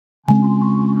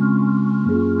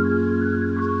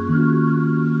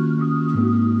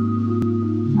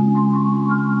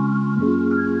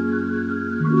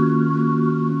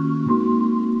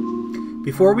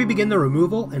Before we begin the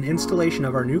removal and installation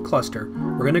of our new cluster,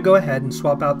 we're going to go ahead and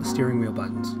swap out the steering wheel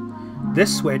buttons.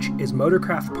 This switch is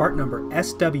Motorcraft part number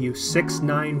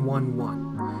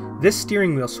SW6911. This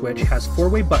steering wheel switch has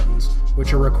 4-way buttons,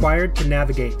 which are required to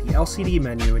navigate the LCD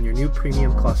menu in your new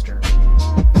premium cluster.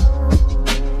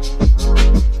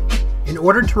 In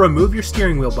order to remove your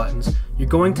steering wheel buttons, you're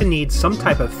going to need some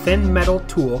type of thin metal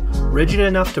tool rigid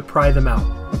enough to pry them out.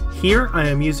 Here I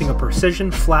am using a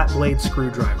precision flat blade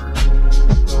screwdriver.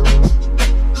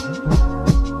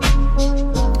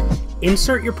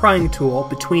 Insert your prying tool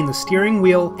between the steering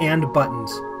wheel and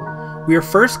buttons. We are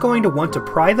first going to want to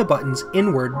pry the buttons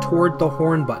inward toward the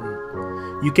horn button.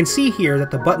 You can see here that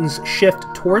the buttons shift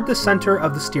toward the center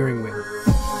of the steering wheel.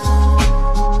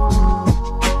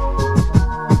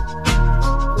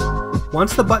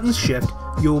 Once the buttons shift,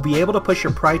 you will be able to push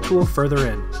your pry tool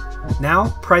further in. Now,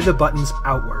 pry the buttons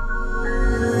outward.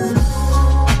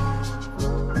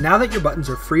 Now that your buttons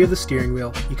are free of the steering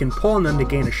wheel, you can pull on them to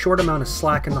gain a short amount of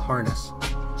slack in the harness.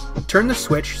 Turn the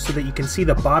switch so that you can see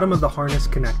the bottom of the harness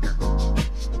connector.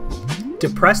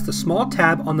 Depress the small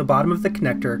tab on the bottom of the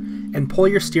connector and pull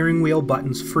your steering wheel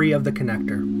buttons free of the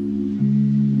connector.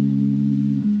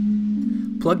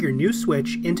 Plug your new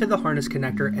switch into the harness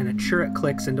connector and ensure it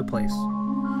clicks into place.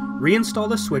 Reinstall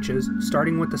the switches,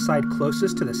 starting with the side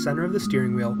closest to the center of the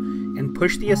steering wheel, and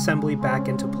push the assembly back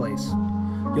into place.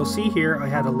 You'll see here I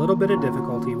had a little bit of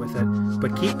difficulty with it,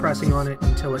 but keep pressing on it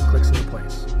until it clicks into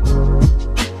place.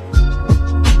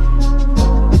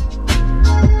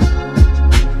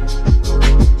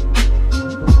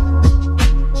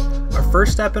 Our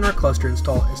first step in our cluster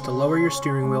install is to lower your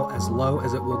steering wheel as low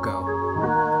as it will go.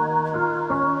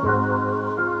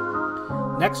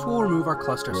 Next, we'll remove our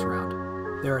cluster surround.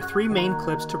 There are 3 main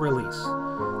clips to release.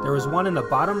 There is one in the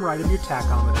bottom right of your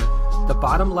tachometer, the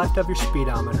bottom left of your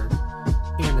speedometer,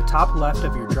 and the top left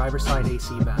of your driver's side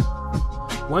AC vent.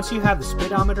 Once you have the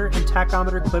speedometer and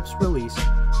tachometer clips released,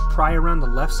 pry around the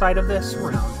left side of the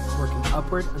surround, working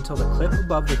upward until the clip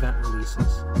above the vent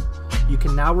releases. You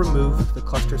can now remove the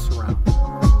cluster surround.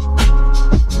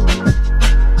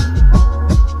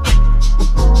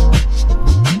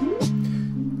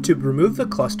 To remove the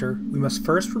cluster, we must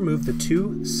first remove the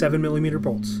 2 7mm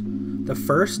bolts. The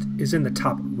first is in the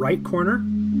top right corner,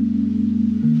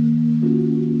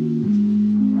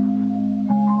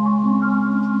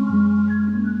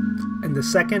 and the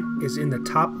second is in the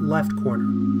top left corner.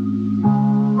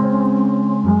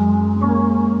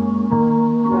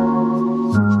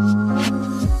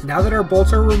 Now that our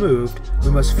bolts are removed,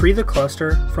 we must free the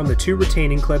cluster from the 2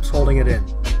 retaining clips holding it in.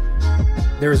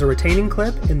 There is a retaining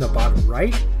clip in the bottom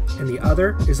right, and the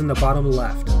other is in the bottom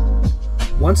left.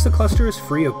 Once the cluster is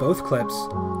free of both clips,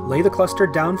 lay the cluster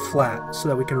down flat so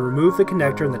that we can remove the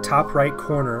connector in the top right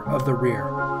corner of the rear.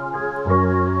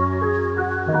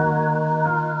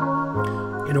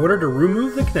 In order to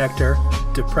remove the connector,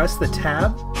 depress the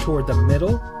tab toward the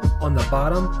middle on the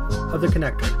bottom of the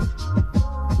connector.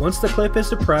 Once the clip is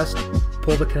depressed,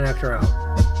 pull the connector out.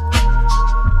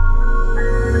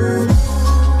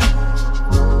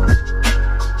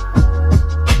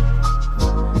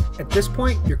 At this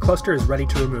point, your cluster is ready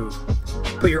to remove.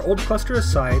 Put your old cluster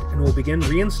aside and we'll begin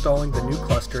reinstalling the new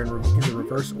cluster in the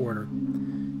reverse order.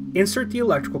 Insert the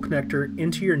electrical connector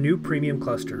into your new premium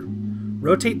cluster.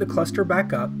 Rotate the cluster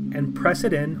back up and press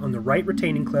it in on the right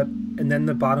retaining clip and then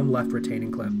the bottom left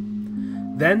retaining clip.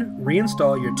 Then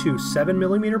reinstall your 2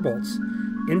 7mm bolts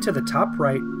into the top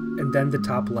right and then the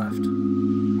top left.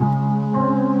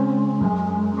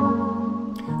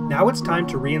 Now it's time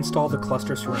to reinstall the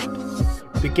cluster surround.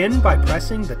 Begin by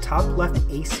pressing the top left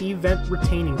AC vent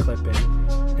retaining clip in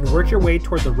and work your way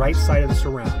toward the right side of the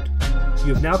surround.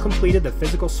 You have now completed the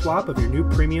physical swap of your new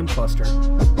premium cluster.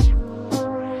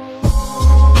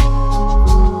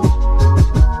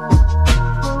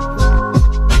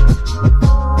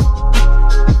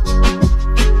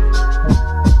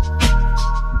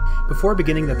 Before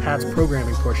beginning the pad's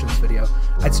programming portion of this video,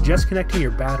 I'd suggest connecting your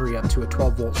battery up to a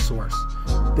 12-volt source.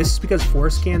 This is because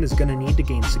Forescan is going to need to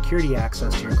gain security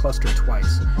access to your cluster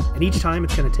twice, and each time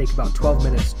it's going to take about 12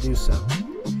 minutes to do so.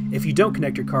 If you don't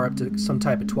connect your car up to some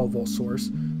type of 12-volt source,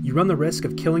 you run the risk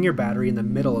of killing your battery in the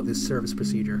middle of this service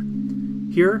procedure.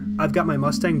 Here, I've got my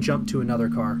Mustang jumped to another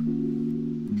car.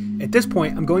 At this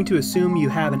point, I'm going to assume you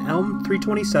have an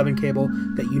ELM327 cable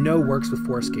that you know works with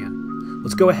Forescan.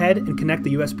 Let's go ahead and connect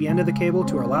the USB end of the cable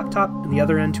to our laptop and the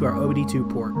other end to our OBD2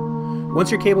 port.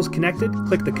 Once your cable is connected,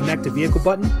 click the Connect to Vehicle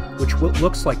button, which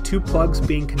looks like 2 plugs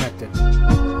being connected.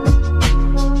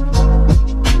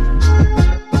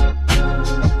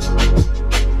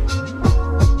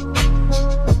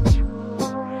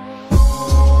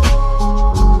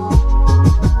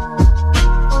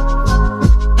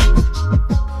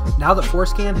 Now that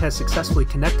ForceScan has successfully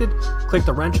connected, click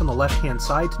the wrench on the left-hand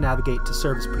side to navigate to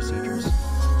Service Procedures.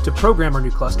 To program our new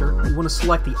cluster, we want to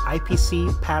select the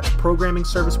IPC PATS Programming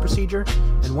Service Procedure,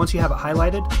 and once you have it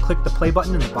highlighted, click the play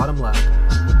button in the bottom left.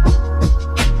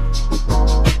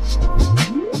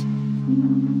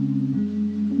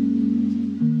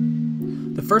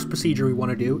 The first procedure we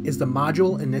want to do is the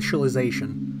module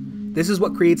initialization. This is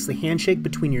what creates the handshake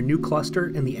between your new cluster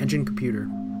and the engine computer.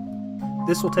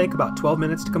 This will take about 12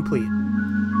 minutes to complete.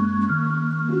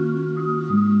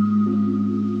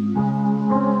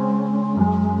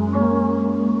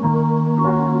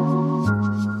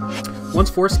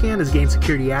 Once ForceScan has gained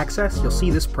security access, you'll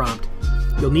see this prompt.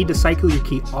 You'll need to cycle your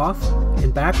key off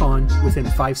and back on within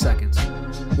 5 seconds.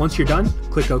 Once you're done,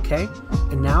 click OK,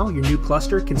 and now your new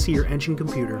cluster can see your engine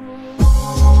computer.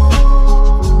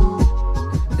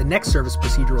 The next service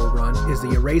procedure we'll run is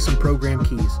the erase and program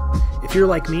keys. If you're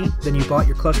like me, then you bought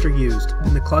your cluster used,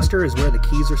 and the cluster is where the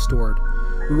keys are stored.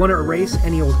 We want to erase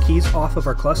any old keys off of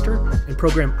our cluster and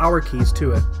program our keys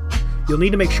to it. You'll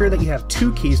need to make sure that you have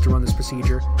 2 keys to run this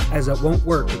procedure, as it won't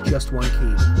work with just 1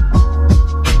 key.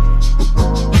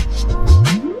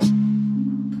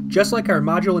 Just like our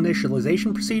module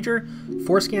initialization procedure,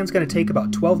 ForceScan is going to take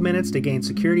about 12 minutes to gain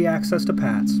security access to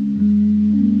PATS.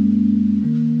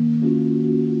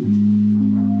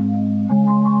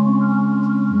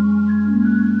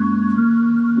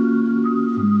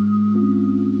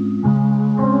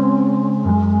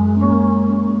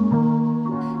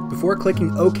 Before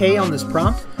clicking OK on this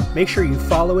prompt, make sure you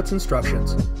follow its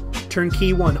instructions. Turn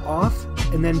key 1 off,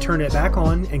 and then turn it back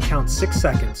on and count 6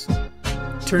 seconds.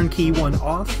 Turn key 1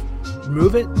 off,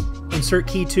 remove it, insert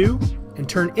key 2, and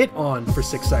turn it on for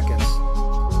 6 seconds.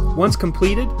 Once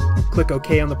completed, click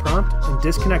OK on the prompt and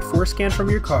disconnect ForceScan from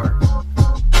your car.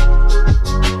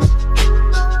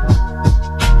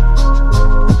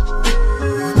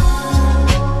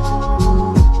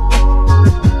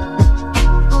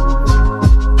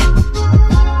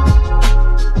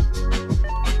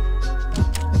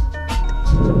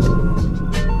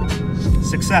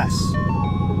 Success!